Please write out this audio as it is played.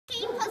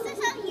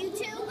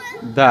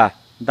Да,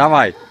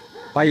 давай.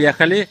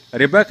 Поехали.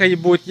 Ребекка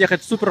будет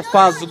ехать супер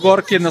фаст с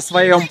горки на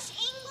своем...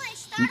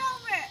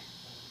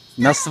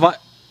 На сва...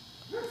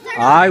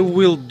 I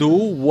will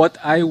do what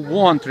I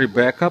want,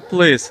 Rebecca,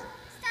 please.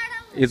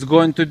 It's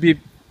going to be...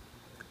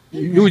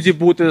 Люди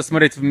будут это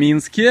смотреть в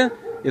Минске.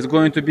 It's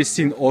going to be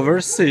seen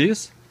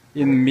overseas.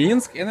 In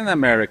Minsk and in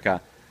America.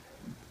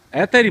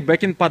 Это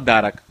Ребеккин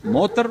подарок.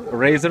 Мотор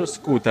Razor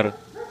скутер.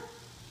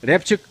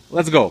 Репчик,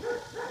 let's go.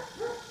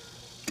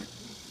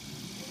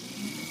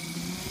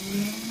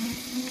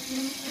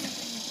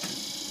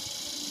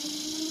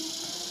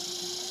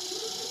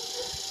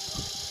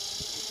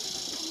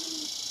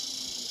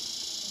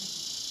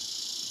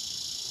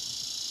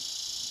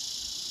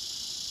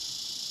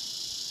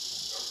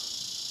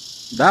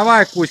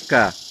 Давай,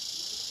 Кузька.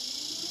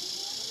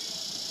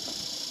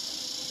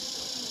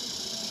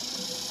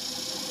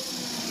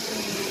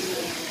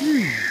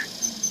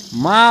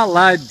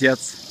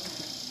 Молодец.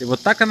 И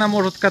вот так она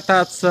может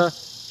кататься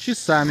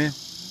часами.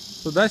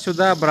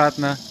 Туда-сюда,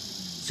 обратно.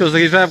 Все,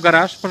 заезжай в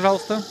гараж,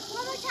 пожалуйста.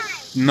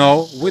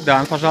 No, we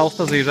done,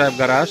 пожалуйста, заезжай в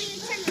гараж.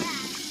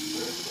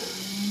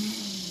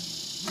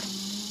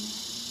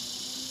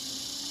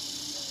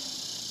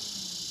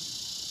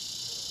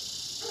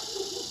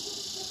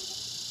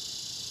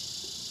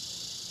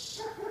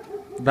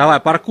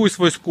 Давай, паркуй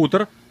свой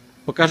скутер.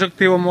 Покажи, как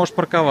ты его можешь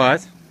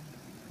парковать.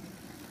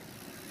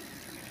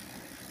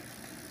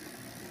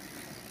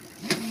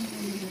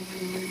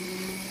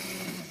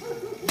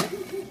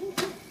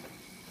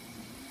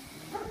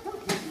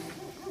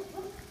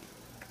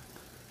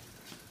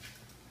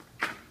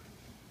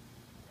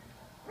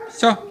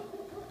 Все,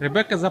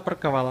 Ребекка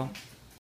запарковала.